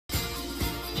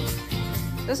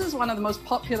This is one of the most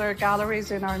popular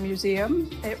galleries in our museum.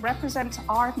 It represents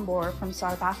Ardmore from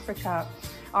South Africa.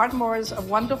 Ardmore is a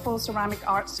wonderful ceramic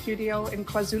art studio in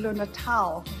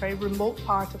KwaZulu-Natal, a very remote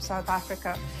part of South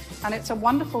Africa. And it's a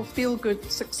wonderful feel-good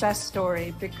success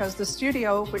story because the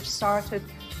studio, which started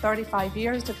 35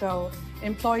 years ago,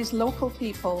 employs local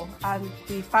people, and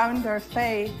the founder,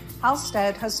 Faye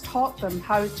Halstead, has taught them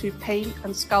how to paint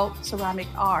and sculpt ceramic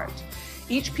art.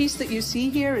 Each piece that you see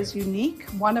here is unique,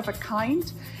 one of a kind,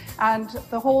 and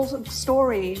the whole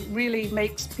story really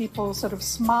makes people sort of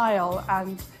smile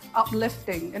and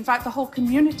uplifting. In fact, the whole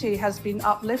community has been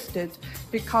uplifted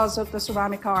because of the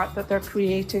ceramic art that they're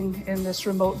creating in this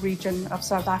remote region of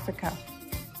South Africa.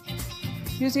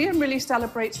 The museum really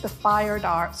celebrates the fired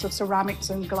arts of ceramics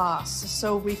and glass.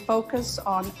 So we focus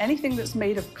on anything that's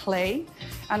made of clay,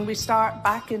 and we start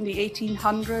back in the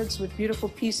 1800s with beautiful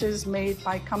pieces made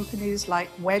by companies like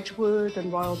Wedgwood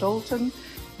and Royal Doulton.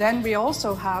 Then we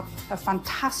also have a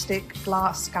fantastic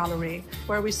glass gallery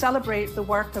where we celebrate the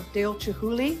work of Dale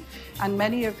Chihuly and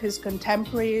many of his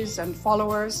contemporaries and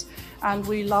followers, and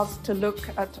we love to look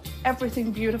at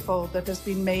everything beautiful that has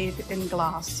been made in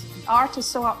glass. Art is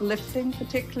so uplifting,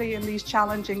 particularly in these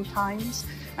challenging times,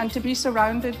 and to be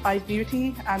surrounded by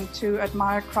beauty and to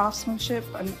admire craftsmanship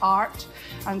and art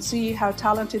and see how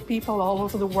talented people all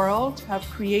over the world have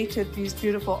created these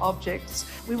beautiful objects.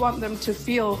 We want them to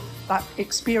feel that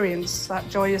experience, that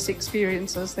joyous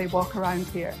experience as they walk around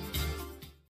here.